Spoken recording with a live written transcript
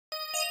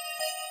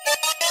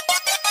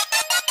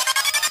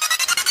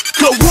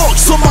Got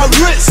rocks on my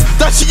wrist,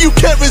 that shit you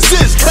can't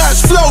resist.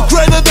 Cash flow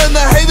greater than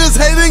the haters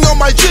hating on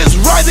my jizz.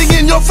 Riding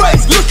in your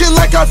face, looking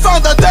like I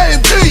found a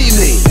damn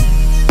genie.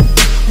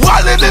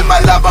 Wildin' in my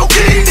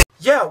Lamborghini.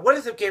 Yeah, what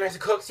is up, Gamers and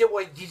Cooks? Your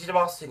boy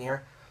DJThaBoss10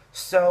 here.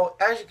 So,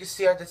 as you can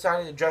see, I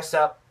decided to dress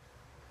up.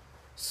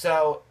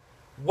 So,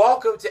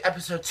 welcome to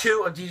episode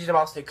 2 of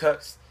DJThaBoss10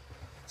 Cooks.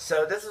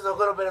 So, this is a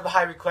little bit of a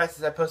high request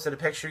as I posted a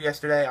picture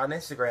yesterday on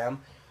Instagram.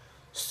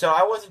 So,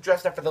 I wasn't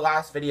dressed up for the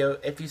last video.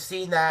 If you've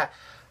seen that,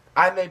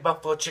 I made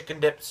buffalo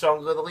chicken dip, so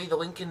I'm going to leave the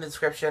link in the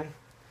description.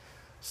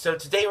 So,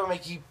 today we're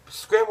making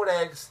scrambled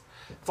eggs,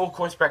 full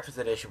course breakfast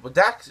edition. What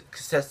that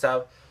consists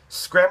of,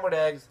 scrambled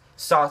eggs,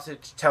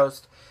 sausage,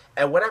 toast,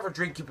 and whatever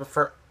drink you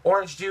prefer.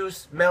 Orange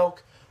juice,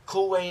 milk,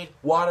 Kool-Aid,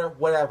 water,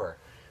 whatever.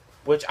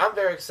 Which I'm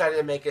very excited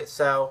to make it.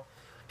 So,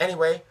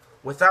 anyway,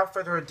 without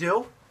further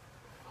ado,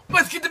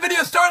 let's get the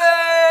video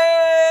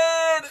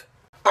started!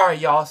 Alright,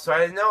 y'all, so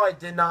I know I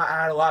did not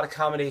add a lot of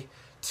comedy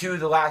to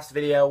the last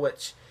video,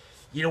 which,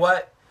 you know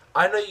what?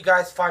 I know you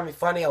guys find me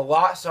funny a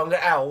lot, so I'm going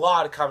to add a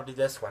lot of comedy to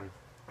this one.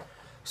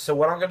 So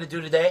what I'm going to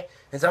do today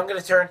is I'm going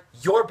to turn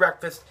your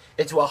breakfast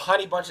into a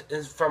Honey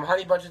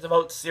Bunches of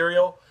Oats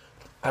cereal.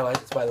 I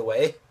like this, by the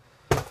way.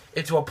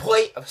 Into a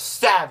plate of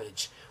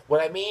Savage. What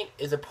I mean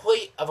is a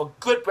plate of a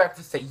good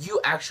breakfast that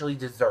you actually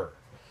deserve.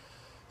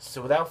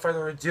 So without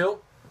further ado,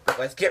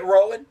 let's get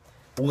rolling.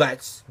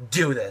 Let's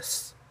do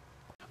this.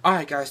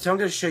 Alright guys, so I'm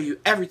going to show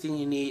you everything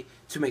you need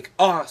to make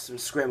awesome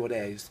scrambled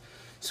eggs.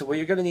 So what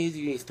you're going to need is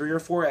you need 3 or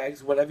 4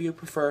 eggs, whatever you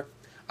prefer.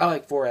 I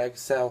like 4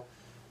 eggs, so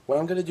what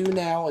I'm going to do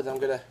now is I'm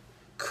going to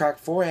crack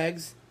 4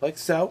 eggs, like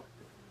so.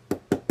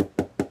 Okay,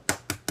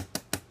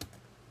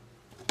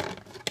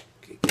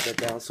 get that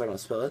down so I don't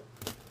spill it.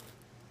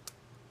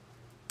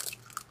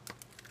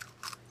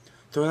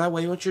 Throw that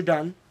away once you're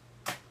done.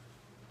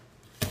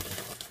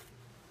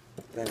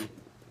 Then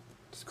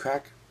just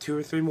crack 2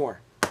 or 3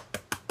 more.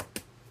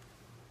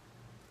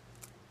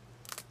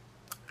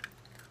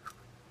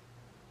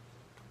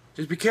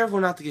 Just be careful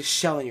not to get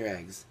shell in your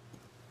eggs.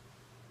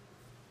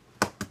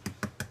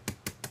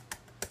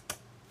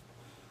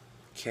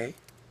 Okay.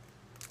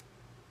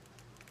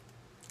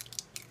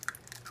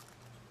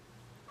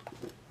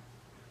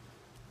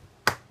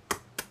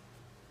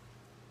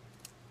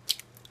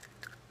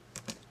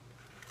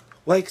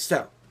 Like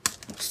so.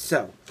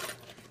 So,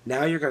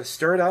 now you're going to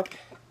stir it up.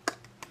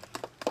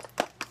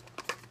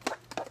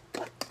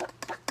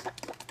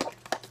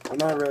 I'm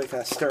not a really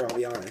fast stir, I'll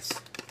be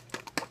honest.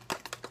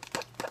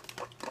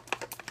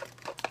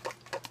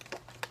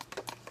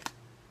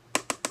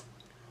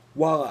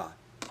 Voila.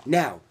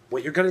 Now,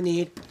 what you're going to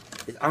need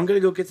is I'm going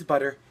to go get the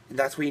butter, and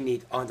that's what you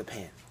need on the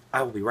pan.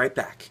 I will be right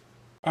back.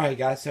 Alright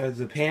guys, so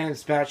there's a pan and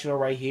spatula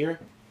right here.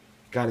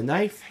 Got a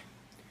knife.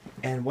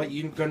 And what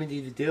you're going to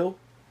need to do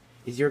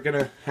is you're going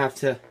to have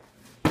to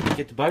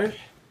get the butter.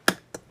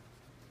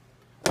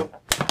 Oh,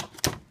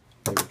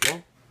 there we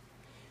go.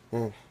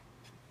 And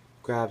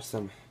grab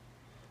some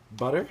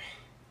butter.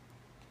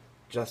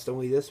 Just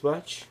only this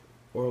much,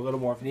 or a little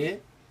more if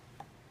needed.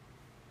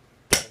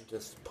 And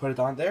just put it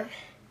on there.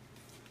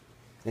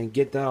 And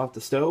get that off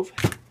the stove.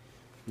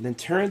 And then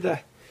turn the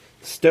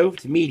stove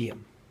to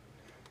medium.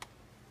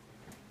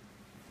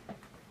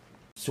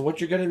 So what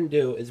you're going to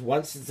do is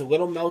once it's a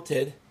little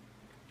melted,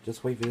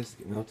 just wait for this to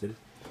get melted.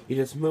 You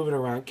just move it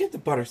around. Give the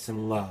butter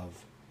some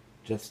love.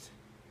 That's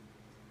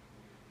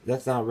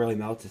not really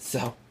melted,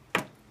 so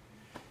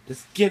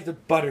just give the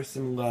butter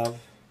some love.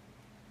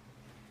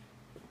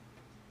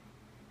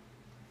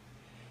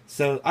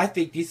 So I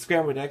think these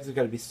scrambled eggs are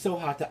going to be so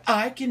hot that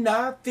I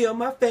cannot feel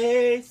my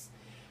face.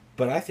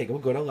 But I think I'm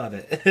going to love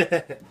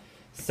it.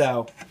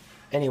 So,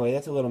 anyway,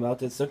 that's a little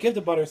melted. So give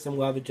the butter some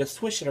love and just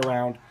swish it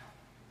around.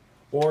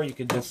 Or you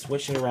could just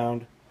swish it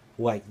around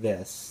like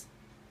this.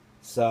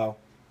 So,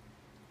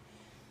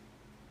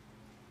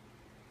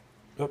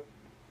 but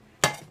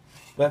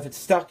if it's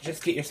stuck,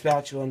 just get your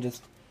spatula and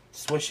just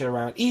swish it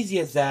around. Easy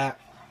as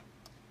that.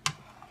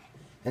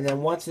 And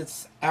then once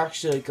it's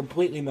actually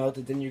completely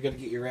melted, then you're going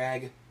to get your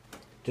egg.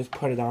 Just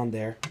put it on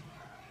there.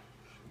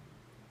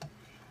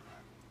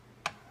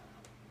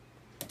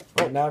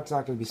 Right now it's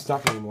not going to be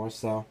stuck anymore,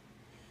 so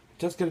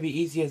just going to be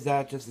easy as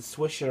that, just to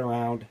swish it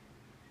around.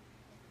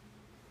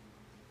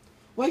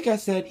 Like I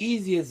said,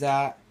 easy as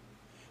that.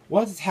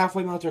 Once it's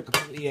halfway melted or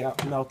completely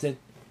melted,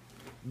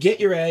 get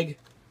your egg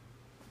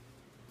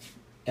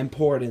and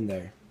pour it in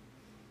there.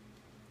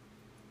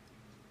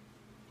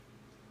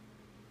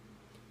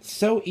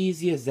 So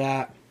easy as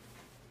that.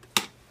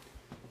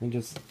 And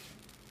just,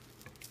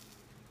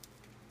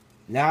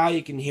 now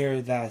you can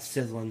hear that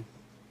sizzling.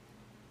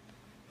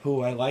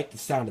 Ooh, I like the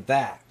sound of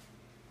that.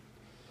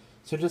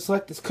 So just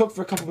let this cook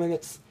for a couple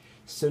minutes.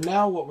 So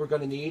now what we're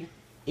going to need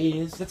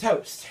is the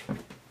toast.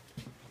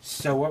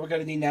 So what we're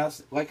going to need now,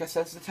 is, like I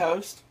said, is the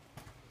toast.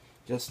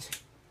 Just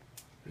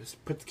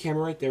put the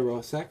camera right there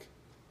real sec.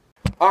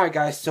 Alright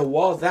guys, so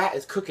while that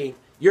is cooking,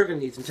 you're going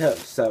to need some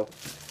toast. So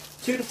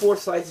 2 to 4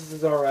 slices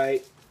is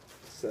alright.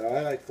 So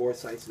I like 4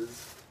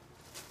 slices.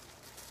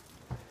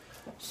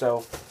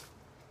 So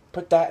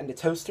put that in the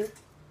toaster.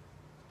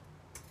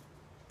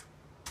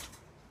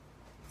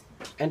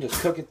 and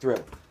just cook it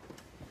through.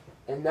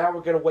 And now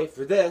we're going to wait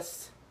for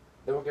this.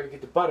 Then we're going to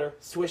get the butter,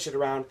 swish it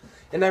around.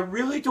 And I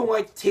really don't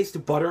like the taste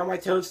of butter on my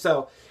toast,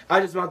 so I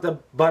just want the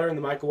butter in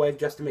the microwave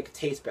just to make it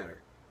taste better.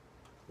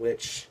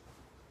 Which,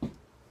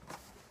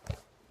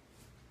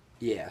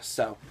 yeah,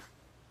 so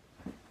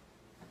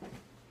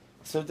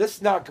this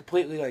is not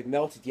completely like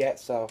melted yet,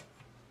 so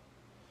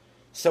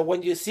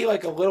when you see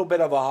like a little bit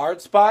of a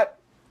hard spot,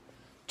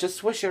 just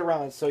swish it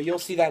around. So you'll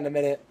see that in a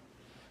minute.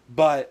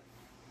 But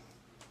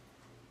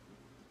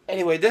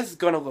anyway, this is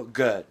going to look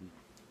good.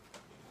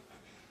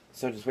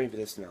 So just waiting for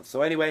this to melt.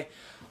 So anyway,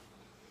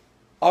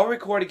 I'll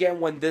record again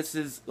when this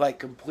is like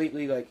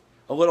completely like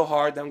a little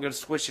hard. Then I'm going to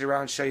switch it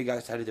around and show you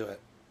guys how to do it.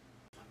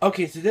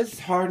 Okay, so this is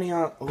hardening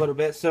out a little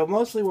bit. So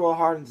mostly we're all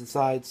hardened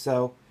inside.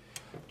 So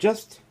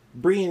just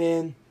bring it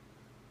in.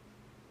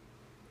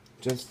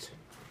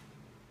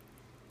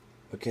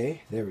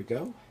 Okay, there we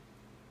go.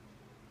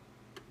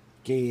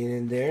 Get it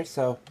in there.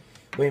 So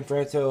waiting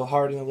for it to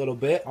harden a little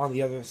bit on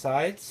the other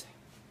sides.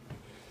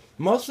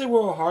 Mostly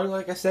where we're hardened,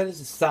 like I said, is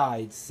the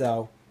sides.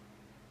 So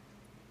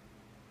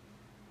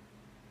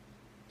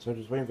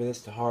just waiting for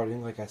this to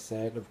harden, like I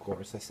said. Of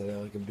course, I said it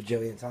like a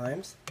bajillion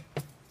times.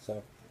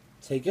 So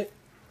take it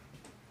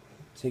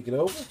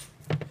over.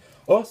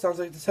 Oh, sounds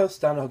like the toast's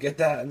done. I'll get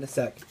that in a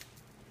sec.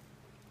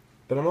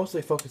 But I'm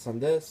mostly focused on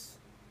this.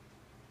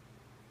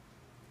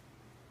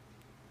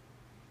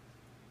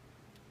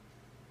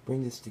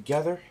 Bring this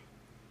together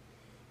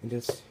and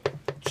just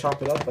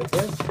chop it up like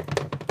this.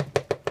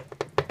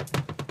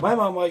 My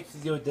mom likes to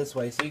do it this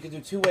way, so you can do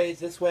two ways,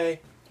 this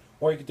way,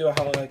 or you can do it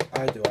how like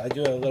I do it. I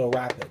do it a little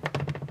rapid.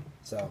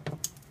 So,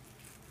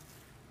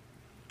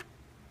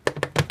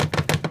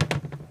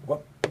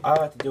 well, I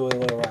like to do it a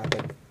little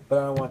rapid, but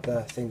I don't want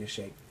the thing to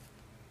shake.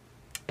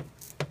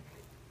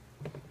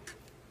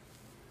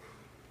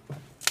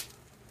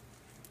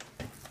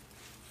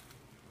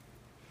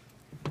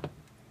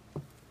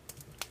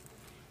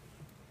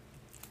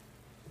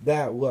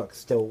 That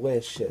looks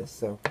delicious.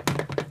 So,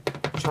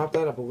 chop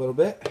that up a little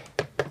bit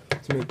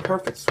to make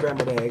perfect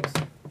scrambled eggs.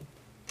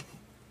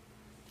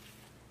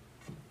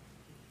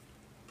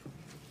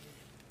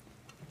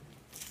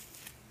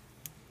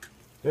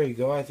 There you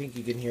go. I think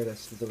you can hear that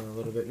sizzling a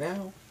little bit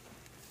now.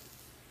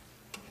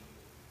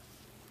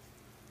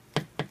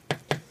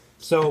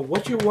 So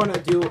what you want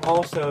to do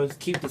also is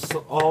keep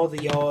all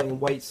the yellow and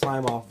white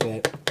slime off of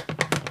it.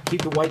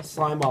 Keep the white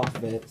slime off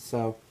of it.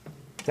 So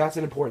that's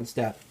an important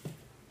step.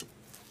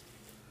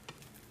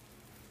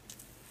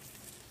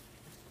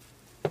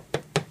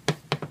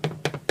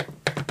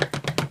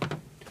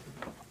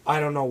 I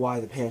don't know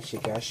why the pan's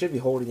shaking. I should be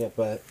holding it,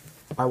 but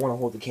I want to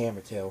hold the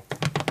camera too.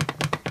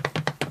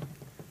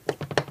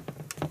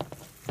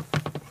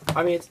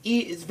 I mean,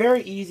 it's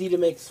very easy to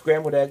make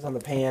scrambled eggs on the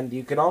pan.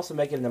 You can also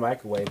make it in the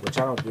microwave, which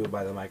I don't do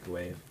by the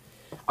microwave.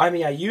 I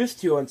mean, I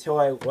used to until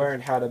I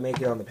learned how to make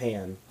it on the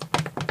pan.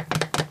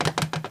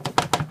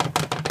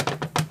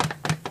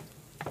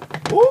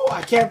 Ooh,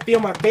 I can't feel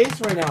my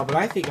face right now, but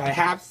I think I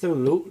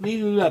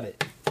absolutely love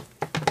it.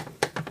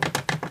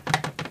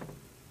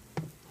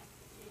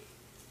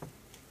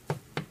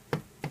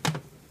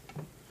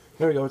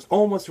 There we go, it's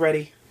almost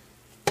ready.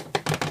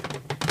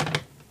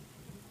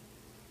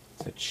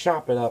 So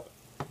chop it up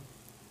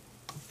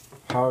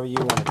however you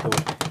want to do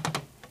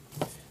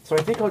it. So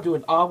I think I'll do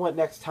an omelet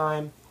next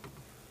time.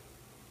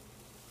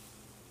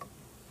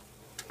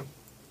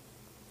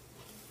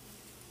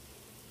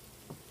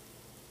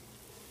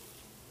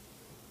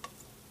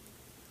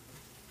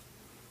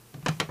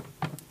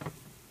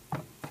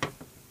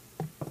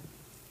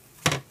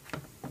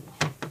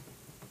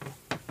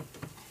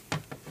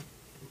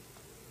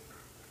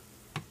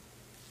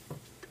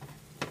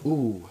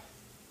 Ooh,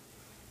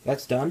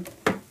 that's done.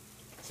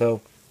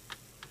 So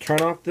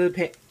turn off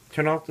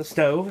the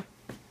stove.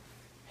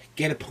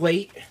 Get a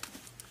plate.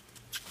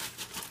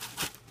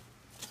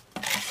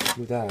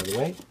 Move that out of the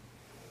way.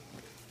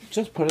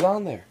 Just put it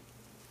on there.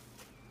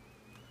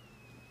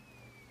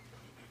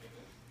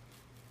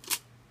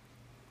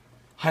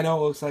 I know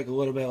it looks like a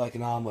little bit like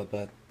an omelet,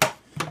 but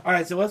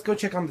alright, so let's go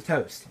check on the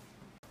toast.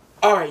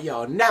 Alright,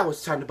 y'all, now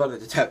it's time to butter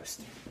the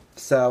toast.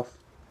 So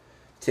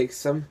take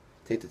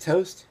the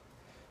toast.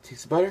 Take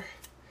some butter,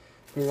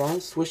 put it on,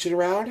 swish it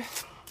around.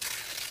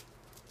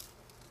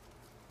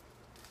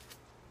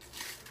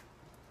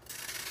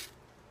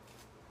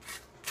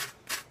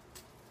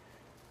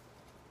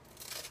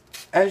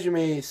 As you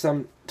may,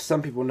 some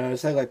people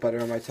notice, I like butter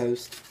on my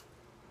toast.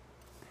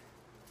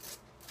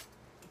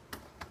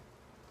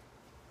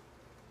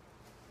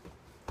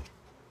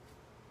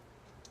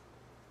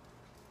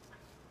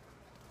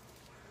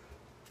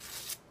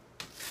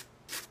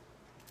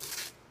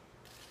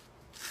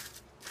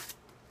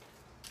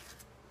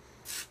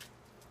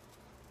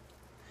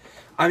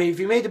 I mean,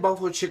 if you made the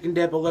buffalo chicken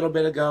dip a little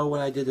bit ago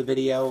when I did the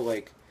video,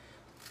 like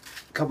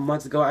a couple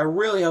months ago, I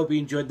really hope you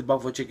enjoyed the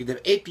buffalo chicken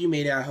dip. If you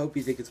made it, I hope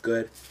you think it's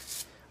good.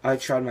 I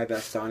tried my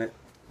best on it.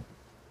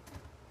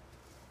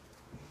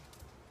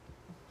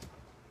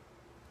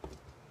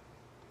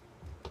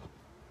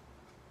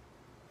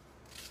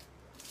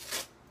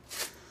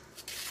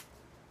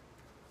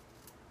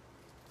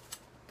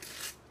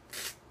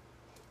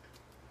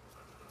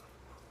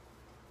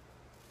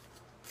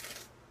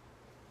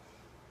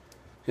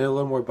 Get a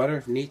little more butter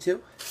if you need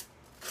to.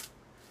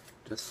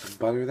 Just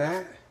butter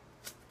that.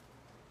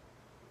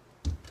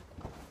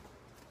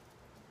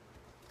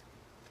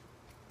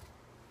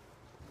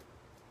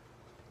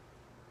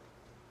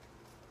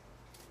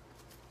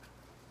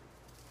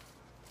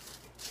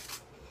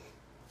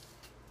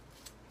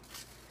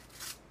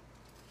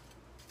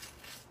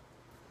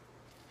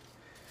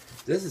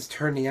 This is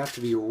turning out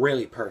to be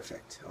really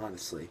perfect,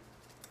 honestly.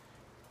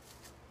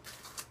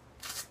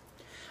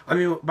 I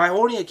mean, by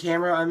holding a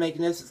camera, I'm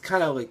making this. It's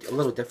kind of like a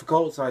little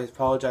difficult, so I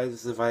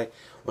apologize if I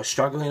was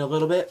struggling a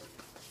little bit.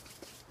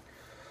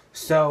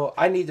 So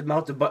I need to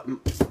melt the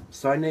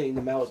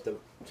the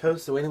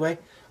toast. So anyway,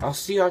 I'll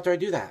see you after I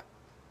do that.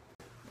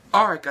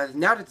 All right, guys.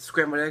 Now that the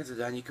scrambled eggs are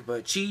done, you can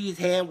put cheese,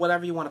 ham,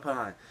 whatever you want to put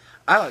on.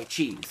 I like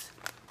cheese,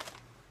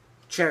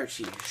 cheddar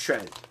cheese,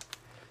 shredded.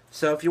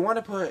 So if you want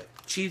to put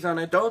cheese on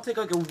it, don't take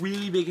like a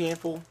really big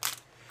handful.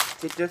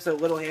 Take just a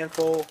little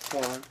handful.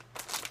 Hold on.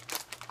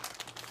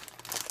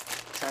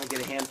 Trying to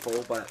get a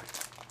handful, but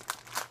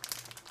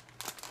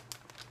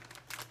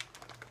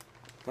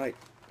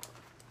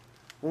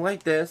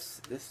like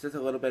this. This is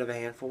a little bit of a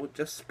handful.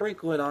 Just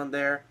sprinkle it on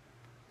there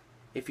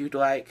if you'd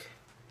like.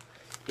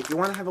 If you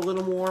want to have a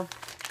little more,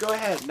 go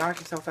ahead, knock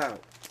yourself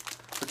out.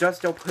 But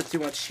just don't put too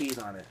much cheese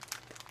on it.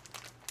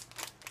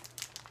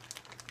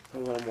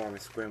 Put a little more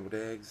with scrambled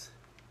eggs.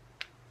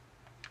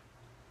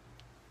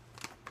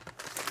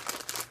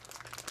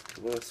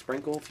 A little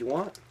sprinkle if you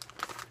want.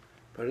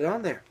 Put it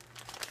on there.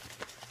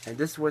 And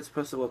this is what it's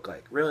supposed to look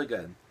like. Really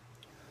good.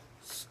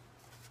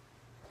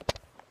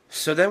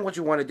 So then what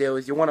you want to do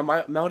is you want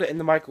to melt it in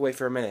the microwave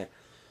for a minute.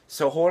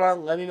 So hold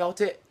on, let me melt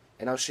it,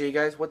 and I'll show you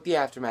guys what the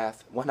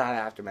aftermath, well, not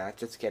aftermath,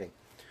 just kidding,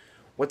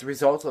 what the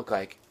results look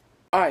like.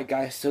 Alright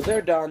guys, so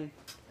they're done.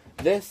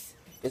 This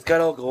is going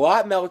to look a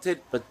lot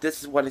melted, but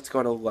this is what it's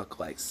going to look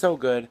like. So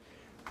good.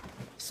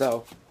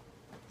 So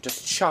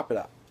just chop it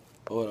up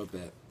a little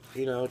bit.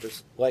 You know,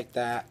 just like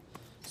that.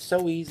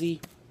 So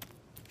easy.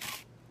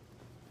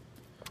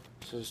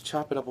 So just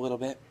chop it up a little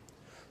bit.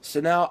 So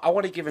now I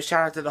want to give a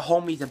shout out to the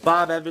homies at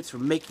Bob Evans for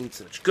making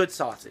such good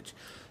sausage.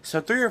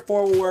 So 3 or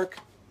 4 will work.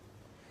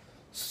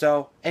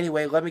 So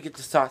anyway, let me get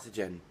the sausage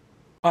in.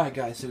 Alright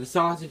guys, so the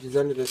sausage is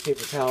under this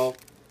paper towel.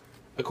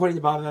 According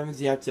to Bob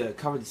Evans, you have to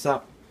cover this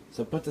up.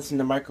 So put this in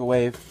the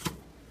microwave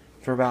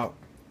for about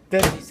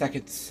 50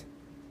 seconds.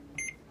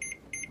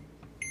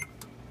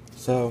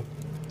 So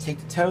take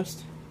the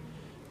toast,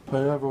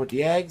 put it over with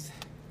the eggs,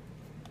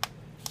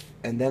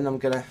 and then I'm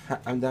gonna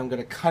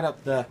cut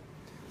up the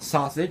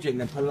sausage and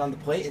then put it on the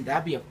plate, and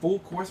that'd be a full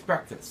course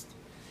breakfast.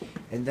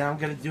 And then I'm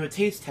gonna do a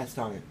taste test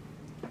on it.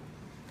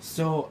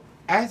 So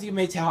as you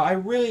may tell, I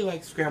really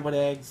like scrambled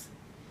eggs.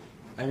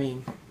 I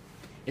mean,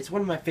 it's one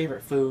of my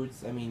favorite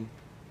foods. I mean,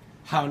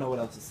 I don't know what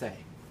else to say.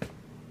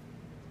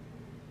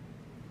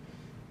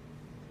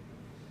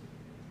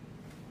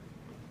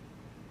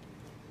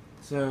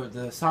 So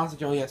the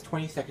sausage only has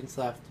 20 seconds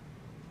left.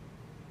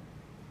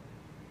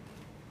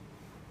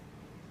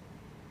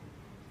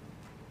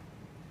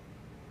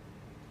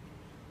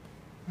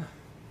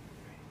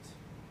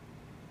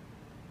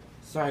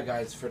 Sorry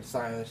guys for the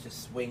silence,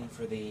 just waiting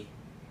for the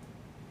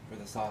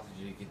sausage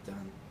to get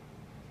done.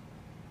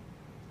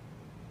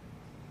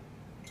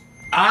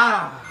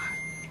 Ah!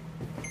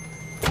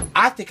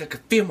 I think I can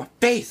feel my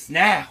face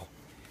now.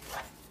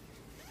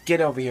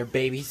 Get over here,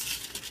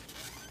 babies.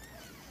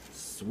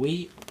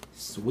 Sweet,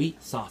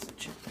 sweet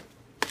sausage.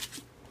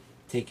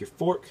 Take your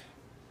fork.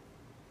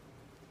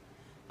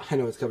 I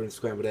know it's covered in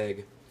scrambled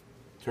egg.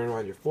 Turn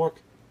around your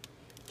fork.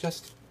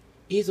 Just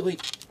easily.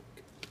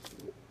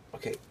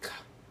 Okay,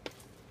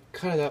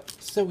 cut it up.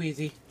 So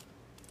easy.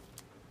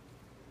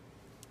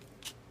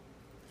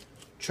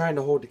 Trying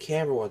to hold the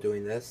camera while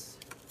doing this.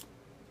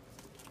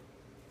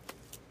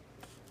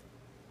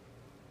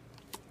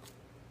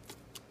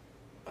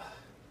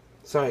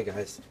 Sorry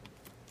guys.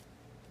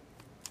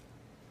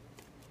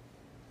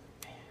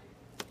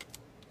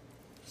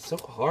 It's so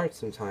hard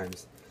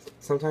sometimes.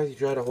 Sometimes you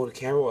try to hold a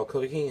camera while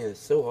cooking and it's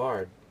so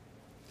hard.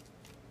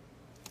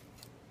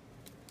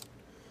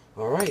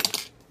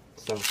 Alright.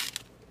 So,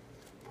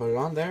 put it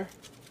on there.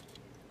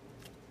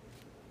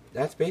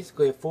 That's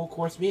basically a full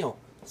course meal.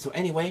 So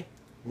anyway,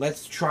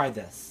 let's try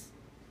this.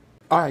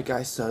 Alright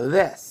guys, so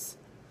this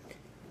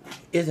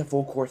is a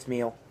full course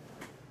meal.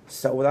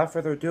 So without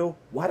further ado,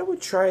 why don't we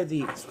try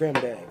the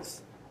scrambled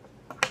eggs?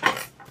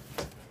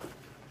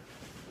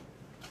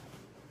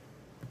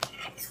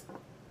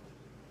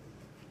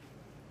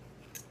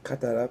 Cut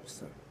that up.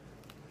 So.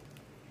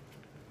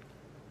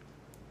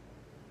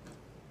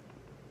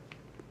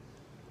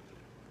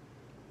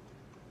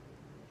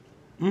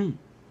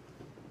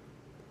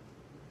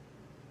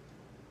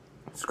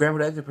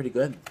 Scrambled eggs are pretty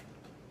good.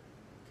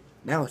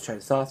 Now let's try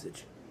the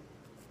sausage.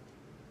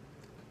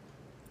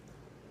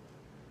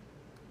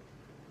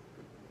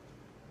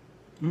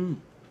 So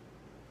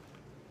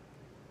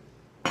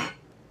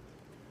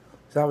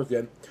that was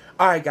good.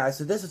 Alright guys,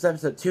 so this was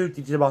episode 2 of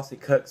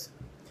DJThaBoss10 Cooks.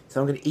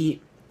 So I'm going to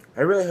eat.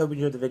 I really hope you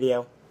enjoyed the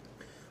video.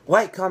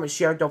 Like, comment,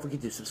 share. Don't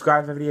forget to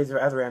subscribe for videos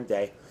every other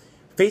day.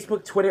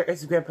 Facebook, Twitter,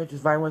 Instagram, Pinterest,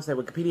 Vine, website,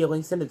 Wikipedia,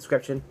 links in the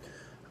description,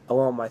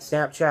 along with my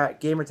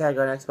Snapchat, Gamertag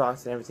on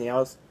Xbox, and everything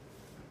else.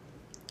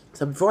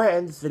 So before I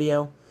end this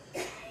video,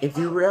 if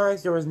you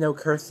realize there was no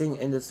cursing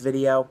in this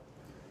video,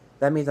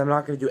 that means I'm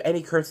not going to do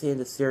any cursing in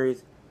this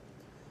series.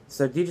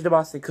 So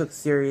DJThaBoss10 Cooks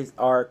series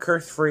are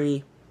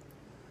curse-free,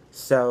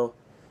 so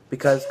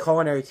because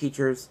culinary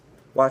teachers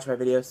watch my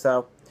videos.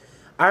 So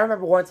I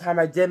remember one time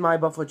I did my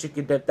buffalo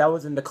chicken dip. That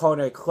was in the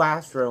culinary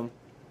classroom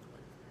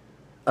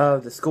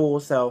of the school.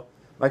 So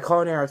my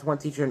culinary arts one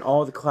teacher in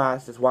all the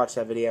class just watched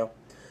that video.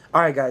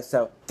 Alright guys,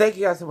 so thank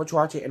you guys so much for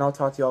watching, and I'll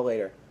talk to you all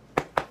later.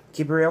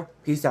 Keep it real.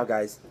 Peace out,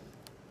 guys.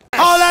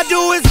 All I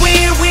do is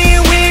win,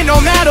 win, win,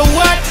 no matter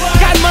what.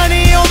 Got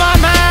money on my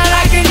mind.